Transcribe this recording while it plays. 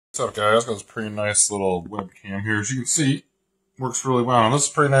What's up, guys? Got this pretty nice little webcam here. As you can see, works really well. And this is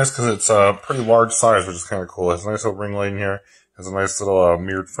pretty nice because it's a pretty large size, which is kind of cool. It has a nice little ring light in here. It has a nice little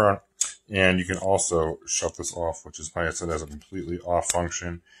mirrored front. And you can also shut this off, which is nice. It has a completely off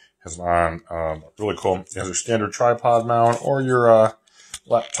function. It has an on. Really cool. It has your standard tripod mount or your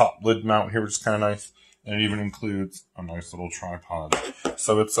laptop lid mount here, which is kind of nice. And it even includes a nice little tripod.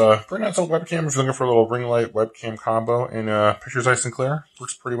 So it's a pretty nice little webcam if you're looking for a little ring light webcam combo. And picture's nice and clear.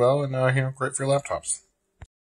 Works pretty well and, great for your laptops.